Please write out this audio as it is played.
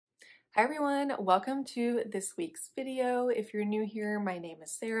Hi everyone, welcome to this week's video. If you're new here, my name is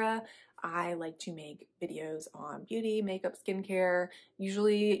Sarah. I like to make videos on beauty, makeup, skincare,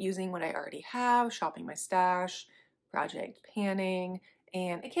 usually using what I already have, shopping my stash, project panning,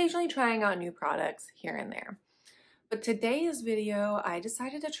 and occasionally trying out new products here and there. But today's video, I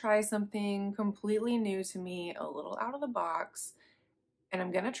decided to try something completely new to me, a little out of the box, and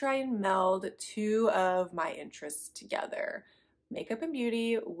I'm gonna try and meld two of my interests together: makeup and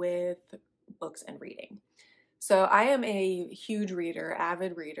beauty with books and reading. So I am a huge reader,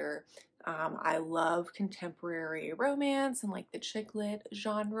 avid reader. I love contemporary romance and like the chick lit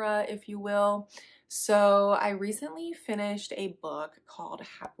genre, if you will. So I recently finished a book called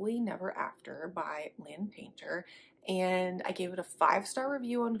Happily Never After by Lynn Painter, and I gave it a 5-star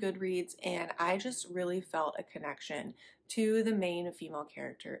review on Goodreads, and I just really felt a connection to the main female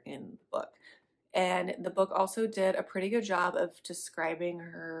character in the book. And the book also did a pretty good job of describing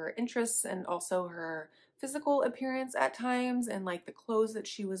her interests and also her physical appearance at times, and like the clothes that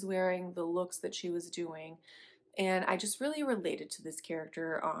she was wearing, the looks that she was doing. And I just really related to this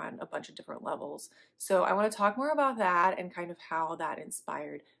character on a bunch of different levels. So I want to talk more about that and kind of how that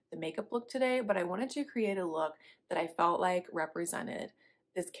inspired the makeup look today, but I wanted to create a look that I felt like represented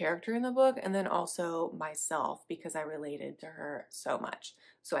this character in the book and then also myself because I related to her so much.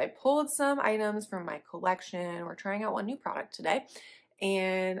 So I pulled some items from my collection. We're trying out one new product today,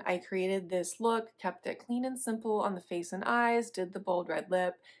 and I created this look, kept it clean and simple on the face and eyes, did the bold red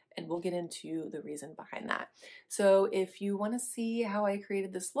lip, and we'll get into the reason behind that. So if you want to see how I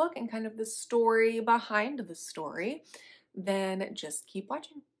created this look and kind of the story behind the story, then just keep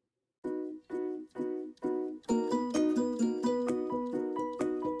watching.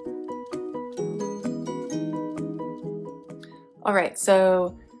 All right,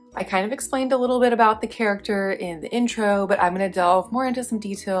 so I kind of explained a little bit about the character in the intro, but I'm going to delve more into some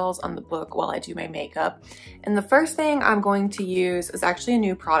details on the book while I do my makeup. And the first thing I'm going to use is actually a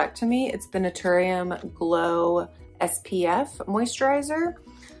new product to me. It's the Naturium Glow SPF moisturizer.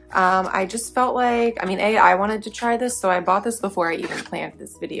 I just felt like, I wanted to try this, so I bought this before I even planned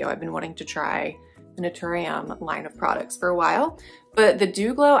this video. I've been wanting to try the Naturium line of products for a while. But the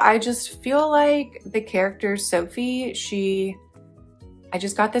Dew Glow, I just feel like the character Sophie, I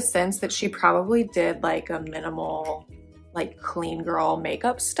just got the sense that she probably did like a minimal, like clean girl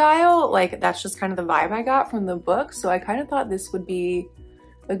makeup style. Like that's just kind of the vibe I got from the book. So I kind of thought this would be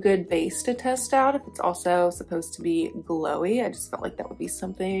a good base to test out if it's also supposed to be glowy. I just felt like that would be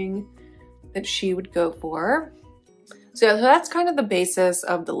something that she would go for. So that's kind of the basis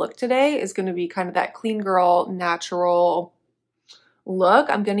of the look today, is going to be kind of that clean girl, natural look.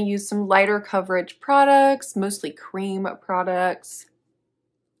 I'm going to use some lighter coverage products, mostly cream products,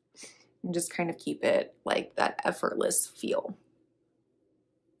 and just kind of keep it like that effortless feel.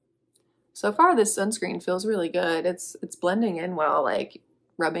 So far, this sunscreen feels really good. It's blending in well, like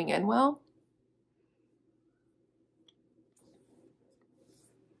rubbing in well.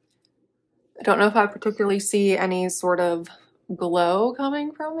 I don't know if I particularly see any sort of glow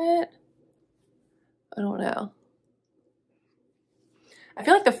coming from it. I don't know. I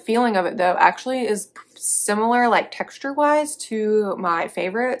feel like the feeling of it though actually is similar, like texture wise, to my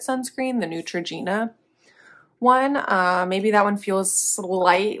favorite sunscreen, the Neutrogena one. Maybe that one feels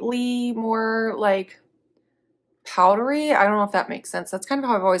slightly more like powdery. I don't know if that makes sense. That's kind of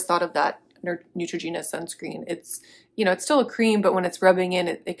how I've always thought of that Neutrogena sunscreen. It's, you know, it's still a cream, but when it's rubbing in,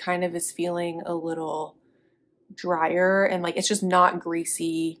 it kind of is feeling a little drier and like it's just not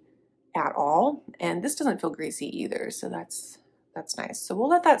greasy at all. And this doesn't feel greasy either, so that's nice. So we'll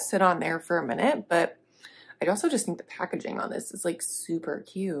let that sit on there for a minute, but I also just think the packaging on this is like super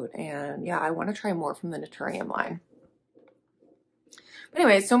cute. And yeah, I want to try more from the Naturium line. But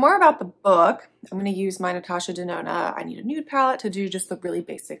anyway, so more about the book. I'm going to use my Natasha Denona I Need a Nude palette to do just the really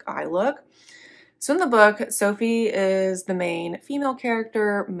basic eye look. So in the book, Sophie is the main female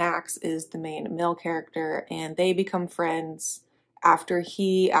character, Max is the main male character, and they become friends after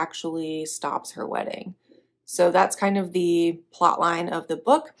he actually stops her wedding. So that's kind of the plot line of the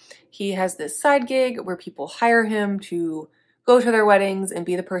book. He has this side gig where people hire him to go to their weddings and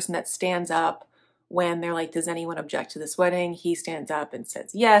be the person that stands up when they're like, does anyone object to this wedding? He stands up and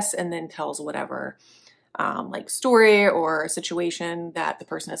says yes, and then tells whatever like story or situation that the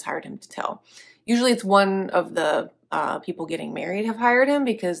person has hired him to tell. Usually it's one of the people getting married have hired him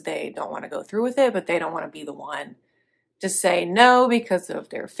because they don't want to go through with it, but they don't want to be the one to say no because of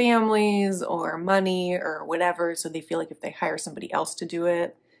their families or money or whatever. So they feel like if they hire somebody else to do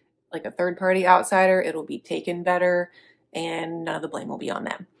it, like a third party outsider, it'll be taken better and none of the blame will be on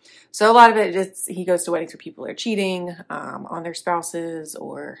them. So a lot of it is he goes to weddings where people are cheating on their spouses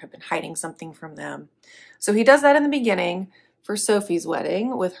or have been hiding something from them. So he does that in the beginning for Sophie's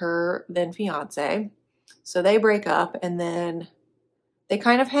wedding with her then fiance. So they break up and then they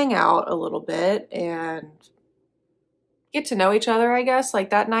kind of hang out a little bit and get to know each other, I guess,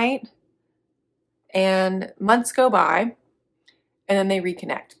 like that night. And months go by and then they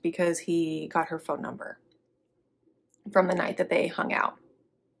reconnect because he got her phone number from the night that they hung out.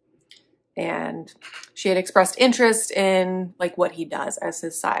 And she had expressed interest in like what he does as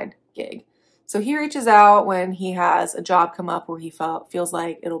his side gig. So he reaches out when he has a job come up where he feels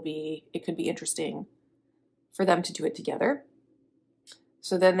like it could be interesting for them to do it together.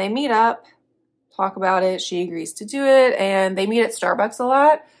 So then they meet up, talk about it. She agrees to do it, and they meet at Starbucks a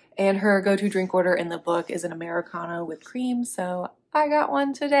lot. And her go-to drink order in the book is an Americano with cream. So I got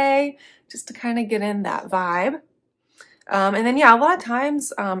one today just to kind of get in that vibe. And then, yeah, a lot of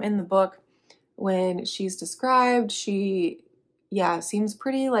times in the book, when she's described, she, seems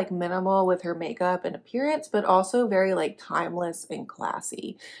pretty like minimal with her makeup and appearance, but also very like timeless and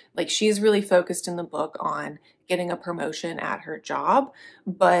classy. Like she's really focused in the book on getting a promotion at her job,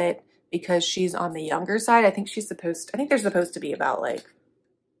 but because she's on the younger side, I think they're supposed to be about like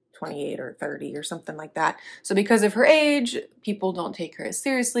 28 or 30 or something like that. So because of her age, people don't take her as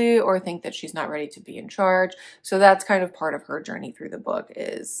seriously or think that she's not ready to be in charge. So that's kind of part of her journey through the book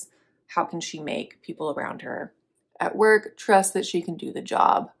is how can she make people around her at work trust that she can do the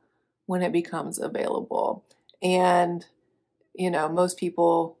job when it becomes available. And, most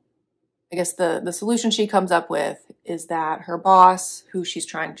people, I guess the solution she comes up with is that her boss, who she's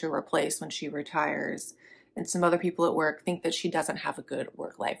trying to replace when she retires, and some other people at work think that she doesn't have a good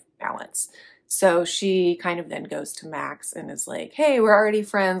work-life balance. So she kind of then goes to Max and is like, hey, we're already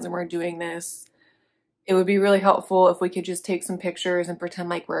friends and we're doing this. It would be really helpful if we could just take some pictures and pretend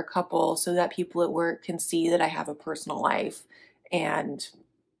like we're a couple so that people at work can see that I have a personal life and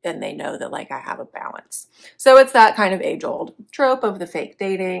then they know that like I have a balance. So it's that kind of age-old trope of the fake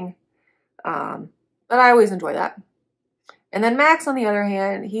dating. But I always enjoy that. And then Max, on the other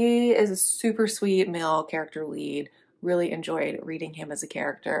hand, he is a super sweet male character lead. Really enjoyed reading him as a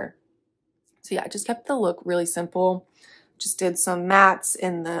character. So yeah, I just kept the look really simple. Just did some mattes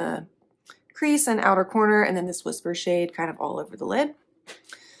in the crease and outer corner, and then this whisper shade kind of all over the lid.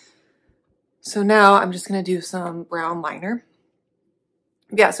 So now I'm just going to do some brown liner.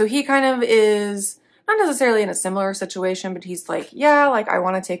 Yeah, so he kind of is not necessarily in a similar situation, but he's like, yeah, like I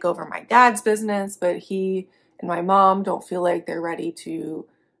want to take over my dad's business, but he and my mom don't feel like they're ready to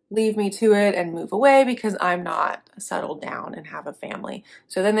leave me to it and move away because I'm not settled down and have a family.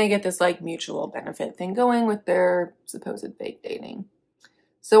 So then they get this like mutual benefit thing going with their supposed fake dating.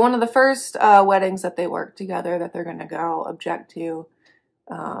 So one of the first weddings that they work together that they're going to go object to,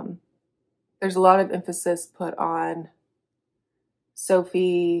 there's a lot of emphasis put on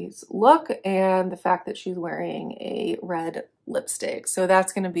Sophie's look and the fact that she's wearing a red lipstick. So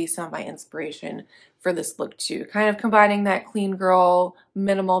that's going to be some of my inspiration for this look too, kind of combining that clean girl,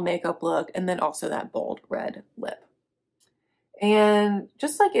 minimal makeup look, and then also that bold red lip. And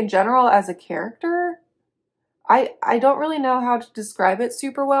just like in general as a character, I don't really know how to describe it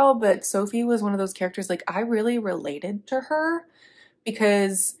super well, but Sophie was one of those characters like I really related to her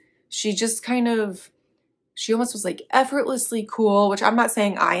because she just kind of, she almost was like effortlessly cool, which I'm not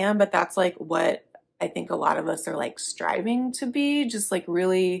saying I am, but that's like what I think a lot of us are like striving to be, just like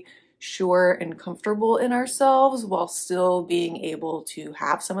really sure and comfortable in ourselves while still being able to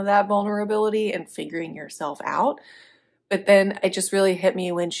have some of that vulnerability and figuring yourself out. But then it just really hit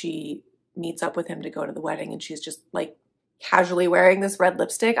me when she meets up with him to go to the wedding and she's just like casually wearing this red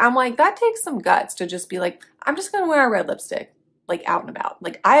lipstick. I'm like, that takes some guts to just be like, I'm just gonna wear a red lipstick like out and about.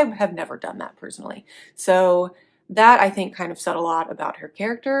 Like I have never done that personally. So that I think kind of said a lot about her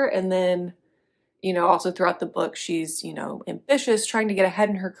character. And then, also throughout the book, she's, ambitious, trying to get ahead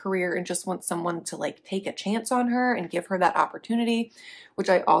in her career and just wants someone to like take a chance on her and give her that opportunity, which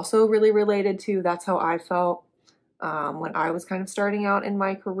I also really related to. That's how I felt when I was kind of starting out in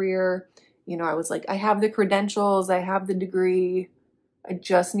my career. I was like, I have the credentials, I have the degree, I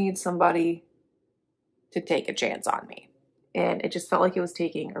just need somebody to take a chance on me. And it just felt like it was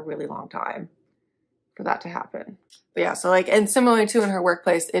taking a really long time for that to happen. But yeah, so like, and similarly to in her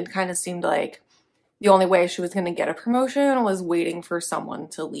workplace, it kind of seemed like the only way she was going to get a promotion was waiting for someone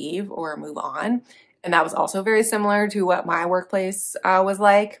to leave or move on. And that was also very similar to what my workplace was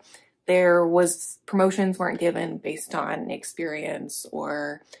like. Promotions weren't given based on experience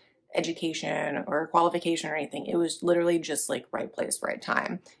or education or qualification or anything. It was literally just like right place, right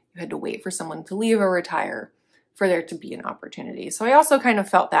time. You had to wait for someone to leave or retire for there to be an opportunity. So I also kind of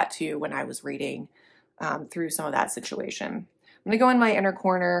felt that too when I was reading through some of that situation. I'm gonna go in my inner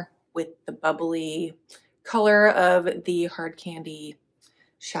corner with the bubbly color of the Hard Candy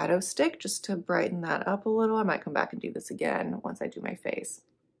shadow stick just to brighten that up a little. I might come back and do this again once I do my face.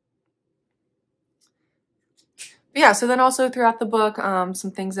 But yeah, so then also throughout the book,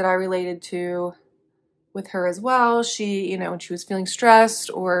 some things that I related to with her as well. She, you know, when she was feeling stressed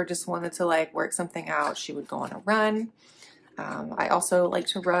or just wanted to like work something out, she would go on a run. I also like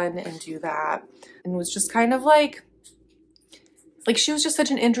to run and do that, and was just kind of like she was just such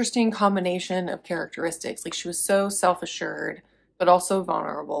an interesting combination of characteristics. Like she was so self-assured, but also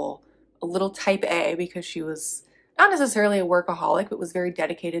vulnerable, a little type A because she was not necessarily a workaholic, but was very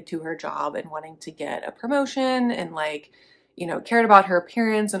dedicated to her job and wanting to get a promotion and like, you know, cared about her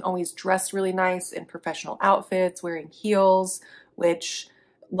appearance and always dressed really nice in professional outfits, wearing heels, which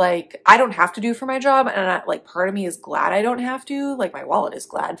like I don't have to do for my job. And like part of me is glad I don't have to, like my wallet is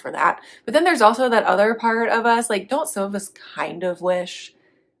glad for that. But then there's also that other part of us, like don't some of us kind of wish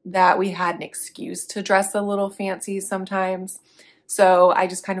that we had an excuse to dress a little fancy sometimes? So I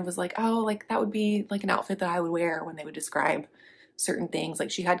just kind of was like, oh, like that would be like an outfit that I would wear when they would describe certain things.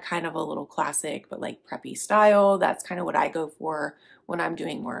 Like she had kind of a little classic, but like preppy style. That's kind of what I go for when I'm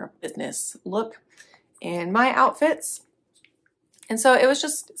doing more business look in my outfits. And so it was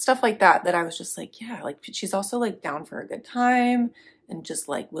just stuff like that that I was just like, yeah, like she's also like down for a good time and just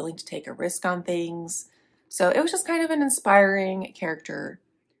like willing to take a risk on things. So it was just kind of an inspiring character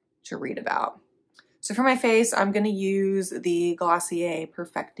to read about. So for my face, I'm going to use the Glossier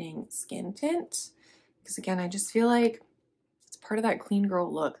Perfecting Skin Tint because again, I just feel like it's part of that clean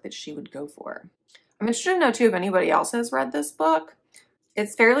girl look that she would go for. I'm interested to know too if anybody else has read this book.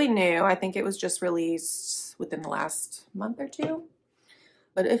 It's fairly new. I think it was just released within the last month or two.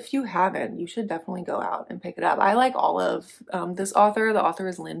 But if you haven't, you should definitely go out and pick it up. I like all of this author. The author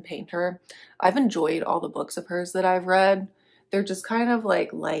is Lynn Painter. I've enjoyed all the books of hers that I've read. They're just kind of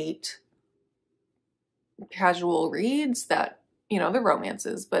like light, casual reads that, you know, they're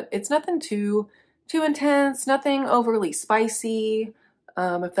romances, but it's nothing too intense, nothing overly spicy,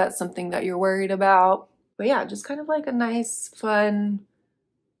 if that's something that you're worried about. But yeah, just kind of like a nice, fun,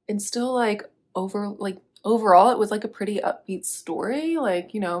 and still like overall, it was like a pretty upbeat story.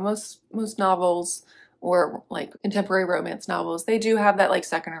 Like, you know, most novels or like contemporary romance novels, they do have that like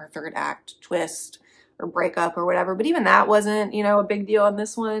second or third act twist or breakup or whatever. But even that wasn't, you know, a big deal on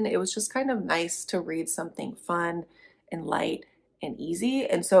this one. It was just kind of nice to read something fun and light and easy.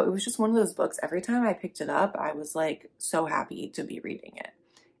 And so it was just one of those books. Every time I picked it up, I was like so happy to be reading it.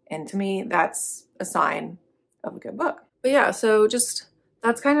 And to me, that's a sign of a good book. But yeah, so just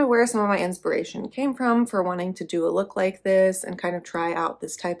that's kind of where some of my inspiration came from for wanting to do a look like this and kind of try out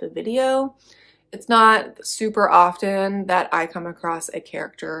this type of video. It's not super often that I come across a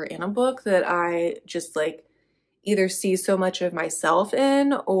character in a book that I just like either see so much of myself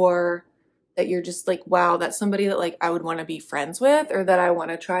in, or that you're just like, wow, that's somebody that like I would want to be friends with, or that I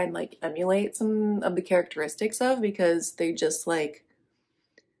want to try and like emulate some of the characteristics of, because they just like,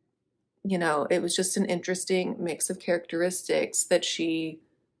 you know, it was just an interesting mix of characteristics that she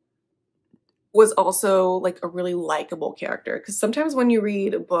was also like a really likable character. Because sometimes when you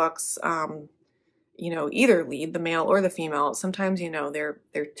read books, you know, either lead, the male or the female, sometimes, you know, they're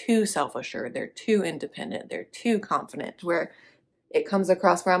too self-assured, they're too independent, they're too confident, where it comes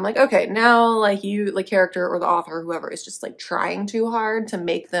across where I'm like, okay, now like you, the character or the author, whoever, is just like trying too hard to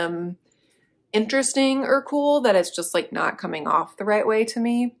make them interesting or cool, that it's just like not coming off the right way to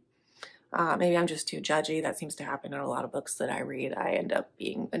me. Maybe I'm just too judgy. That seems to happen in a lot of books that I read. I end up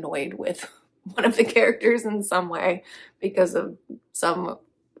being annoyed with one of the characters in some way because of some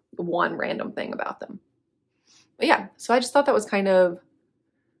one random thing about them. But yeah, so I just thought that was kind of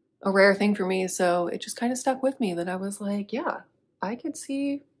a rare thing for me. So it just kind of stuck with me that I was like, yeah, I could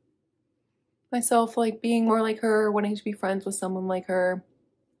see myself like being more like her, wanting to be friends with someone like her.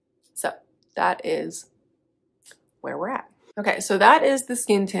 So that is where we're at. Okay, so that is the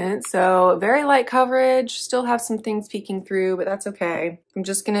skin tint. So very light coverage, still have some things peeking through, but that's okay. I'm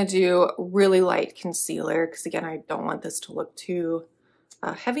just gonna do really light concealer because again, I don't want this to look too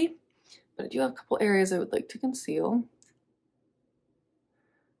heavy, but I do have a couple areas I would like to conceal.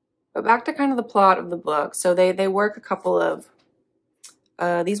 But back to kind of the plot of the book. So they work a couple of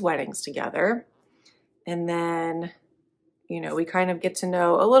these weddings together, and then, you know, we kind of get to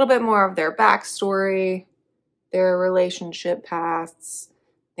know a little bit more of their backstory, their relationship paths,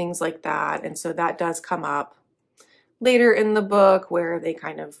 things like that. And so that does come up later in the book where they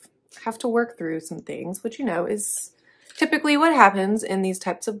kind of have to work through some things, which, you know, is typically what happens in these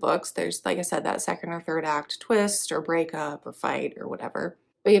types of books, there's, like I said, that second or third act twist or breakup or fight or whatever.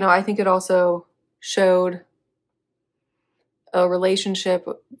 But, you know, I think it also showed a relationship,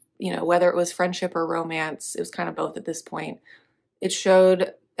 you know, whether it was friendship or romance, it was kind of both at this point. It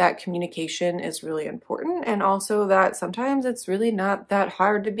showed that communication is really important, and also that sometimes it's really not that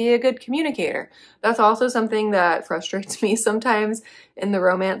hard to be a good communicator. That's also something that frustrates me sometimes in the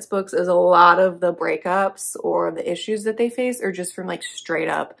romance books, is a lot of the breakups or the issues that they face are just from like straight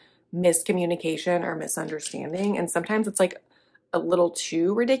up miscommunication or misunderstanding. And sometimes it's like a little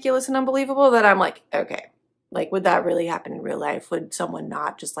too ridiculous and unbelievable that I'm like, okay, like, would that really happen in real life? Would someone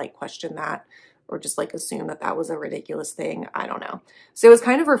not just like question that? Or just like assume that that was a ridiculous thing? I don't know. So it was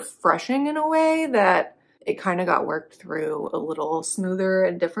kind of refreshing in a way that it kind of got worked through a little smoother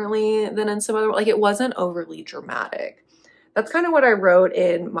and differently than in some other, like it wasn't overly dramatic. That's kind of what I wrote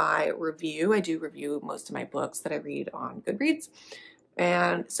in my review. I do review most of my books that I read on Goodreads.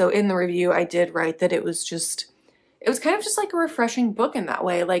 And so in the review, I did write that it was kind of just like a refreshing book in that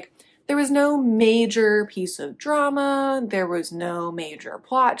way. Like, there was no major piece of drama. There was no major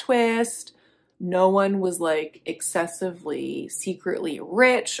plot twist. No one was like excessively secretly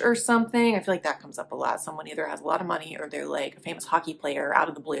rich or something. I feel like that comes up a lot. Someone either has a lot of money or they're like a famous hockey player out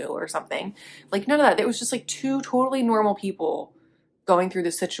of the blue or something. Like, none of that. It was just like two totally normal people going through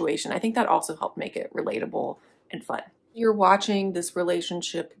this situation. I think that also helped make it relatable and fun. You're watching this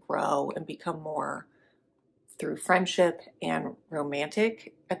relationship grow and become more through friendship and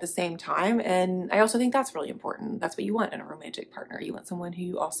romantic at the same time. And I also think that's really important. That's what you want in a romantic partner. You want someone who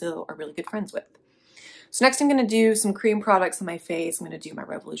you also are really good friends with. So next I'm going to do some cream products on my face. I'm going to do my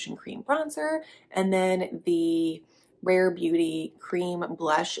Revolution Cream Bronzer and then the Rare Beauty Cream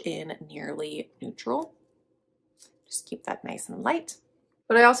Blush in Nearly Neutral. Just keep that nice and light.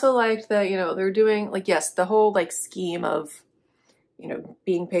 But I also liked that, you know, they're doing like, yes, the whole like scheme of, you know,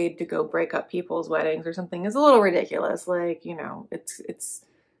 being paid to go break up people's weddings or something is a little ridiculous. Like, you know, it's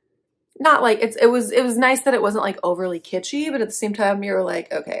not like it was nice that it wasn't like overly kitschy, but at the same time you're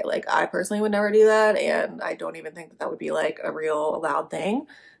like, okay, like I personally would never do that. And I don't even think that that would be like a real allowed thing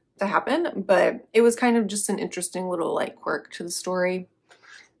to happen, but it was kind of just an interesting little like quirk to the story.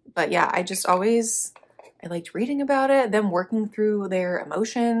 But yeah, I liked reading about it, them working through their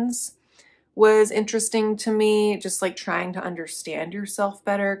emotions was interesting to me, just like trying to understand yourself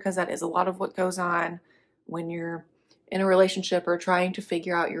better, because that is a lot of what goes on when you're in a relationship or trying to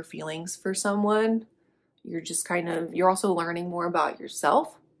figure out your feelings for someone. You're also learning more about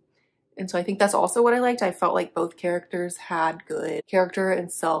yourself. And so I think that's also what I liked. I felt like both characters had good character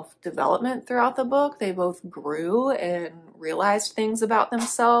and self-development throughout the book. They both grew and realized things about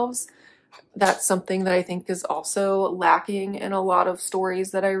themselves. That's something that I think is also lacking in a lot of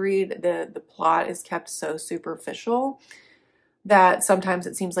stories that I read. The plot is kept so superficial that sometimes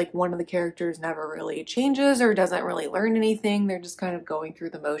it seems like one of the characters never really changes or doesn't really learn anything. They're just kind of going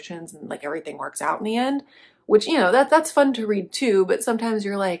through the motions and like everything works out in the end, which, you know, that's fun to read too, but sometimes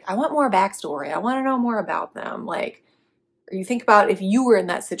you're like, I want more backstory. I want to know more about them. Like, you think about if you were in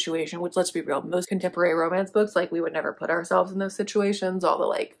that situation, which, let's be real, most contemporary romance books, like, we would never put ourselves in those situations, all the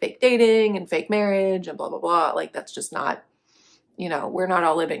like fake dating and fake marriage and blah, blah, blah. Like, that's just not, you know, we're not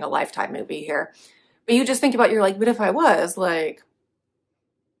all living a Lifetime movie here. But you just think about, you're like, but if I was, like,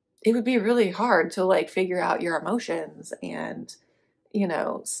 it would be really hard to like figure out your emotions and, you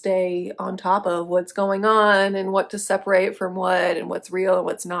know, stay on top of what's going on and what to separate from what and what's real and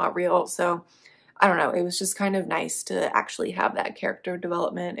what's not real. So I don't know, it was just kind of nice to actually have that character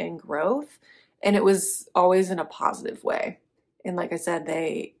development and growth. And it was always in a positive way. And like I said,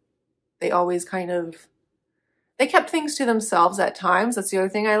 they always kind of, they kept things to themselves at times. That's the other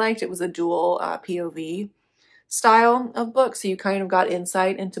thing I liked. It was a dual POV style of book. So you kind of got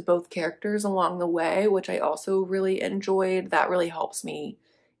insight into both characters along the way, which I also really enjoyed. That really helps me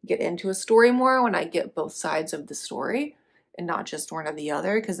get into a story more when I get both sides of the story and not just one or the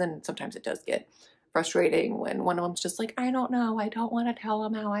other, because then sometimes it does get frustrating when one of them's just like, I don't know, I don't want to tell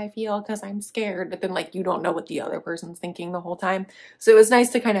them how I feel because I'm scared, but then like you don't know what the other person's thinking the whole time. So it was nice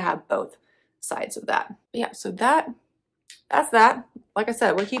to kind of have both sides of that. But yeah, so that's that. Like I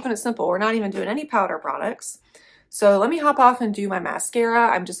said, we're keeping it simple. We're not even doing any powder products. So let me hop off and do my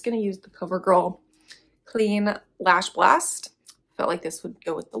mascara. I'm just going to use the CoverGirl Clean Lash Blast. Felt like this would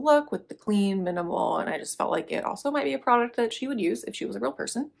go with the look, with the clean, minimal, and I just felt like it also might be a product that she would use if she was a real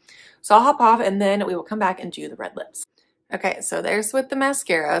person. So I'll hop off and then we will come back and do the red lips. Okay, so there's with the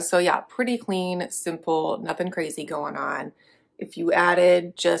mascara. So yeah, pretty clean, simple, nothing crazy going on. If you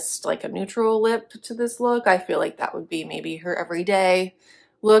added just like a neutral lip to this look, I feel like that would be maybe her everyday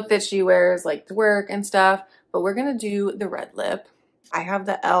look that she wears like to work and stuff. but we're gonna do the red lip. I have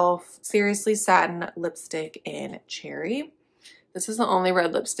the e.l.f. Seriously Satin lipstick in Cherry. This is the only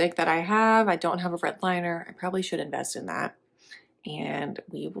red lipstick that I have. I don't have a red liner. I probably should invest in that. And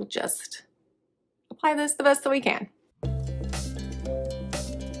we will just apply this the best that we can.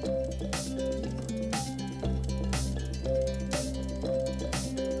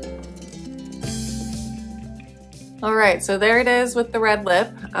 All right, so there it is with the red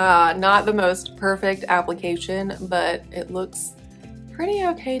lip. Not the most perfect application, but it looks pretty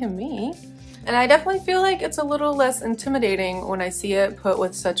okay to me. And I definitely feel like it's a little less intimidating when I see it put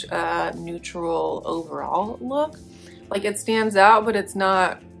with such a neutral overall look. Like it stands out, but it's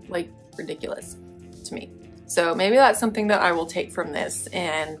not like ridiculous to me. So maybe that's something that I will take from this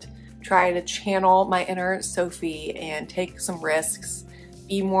and try to channel my inner Sophie and take some risks,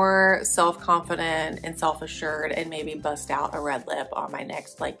 be more self-confident and self-assured, and maybe bust out a red lip on my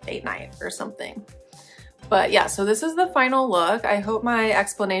next like date night or something. But yeah, so this is the final look. I hope my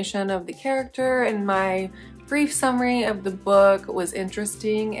explanation of the character and my brief summary of the book was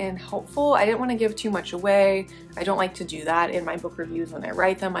interesting and helpful. I didn't want to give too much away. I don't like to do that in my book reviews when I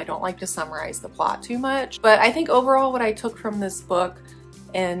write them. I don't like to summarize the plot too much. But I think overall what I took from this book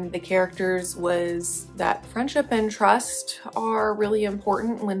and the characters was that friendship and trust are really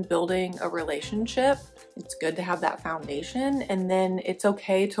important when building a relationship. It's good to have that foundation, and then it's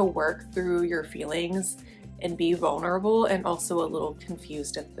okay to work through your feelings and be vulnerable and also a little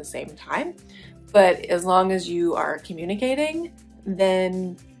confused at the same time. But as long as you are communicating,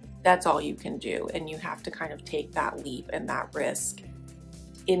 then that's all you can do. And you have to kind of take that leap and that risk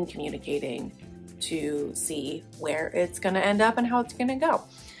in communicating to see where it's gonna end up and how it's gonna go.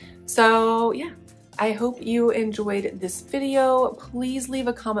 So yeah, I hope you enjoyed this video. Please leave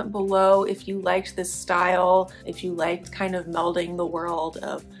a comment below if you liked this style, if you liked kind of melding the world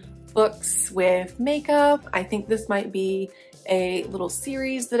of books with makeup. I think this might be a little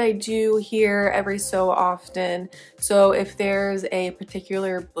series that I do here every so often. So if there's a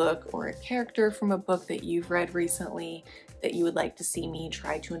particular book or a character from a book that you've read recently that you would like to see me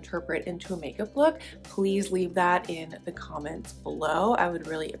try to interpret into a makeup look, please leave that in the comments below. I would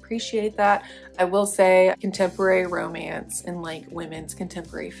really appreciate that. I will say contemporary romance and like women's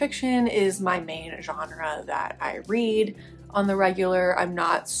contemporary fiction is my main genre that I read on the regular. I'm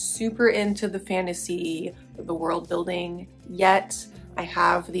not super into the fantasy or the world building yet. I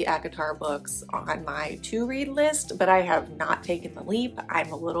have the ACOTAR books on my to-read list, but I have not taken the leap.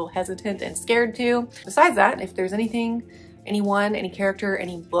 I'm a little hesitant and scared to. Besides that, if there's anything, anyone, any character,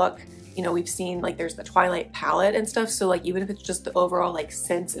 any book, you know, we've seen like there's the Twilight palette and stuff. So like even if it's just the overall like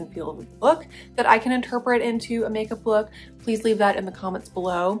sense and feel of the book that I can interpret into a makeup look, please leave that in the comments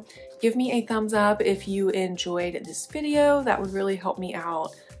below. Give me a thumbs up if you enjoyed this video. That would really help me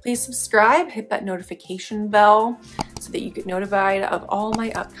out. Please subscribe, hit that notification bell so that you get notified of all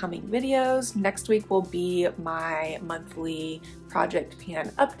my upcoming videos. Next week will be my monthly project pan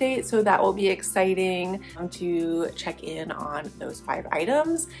update, so that will be exciting to check in on those 5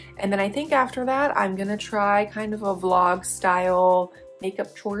 items. And then I think after that, I'm gonna try kind of a vlog style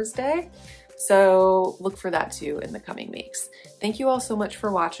makeup chores day. So look for that too in the coming weeks. Thank you all so much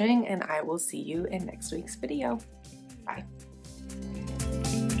for watching, and I will see you in next week's video. Bye.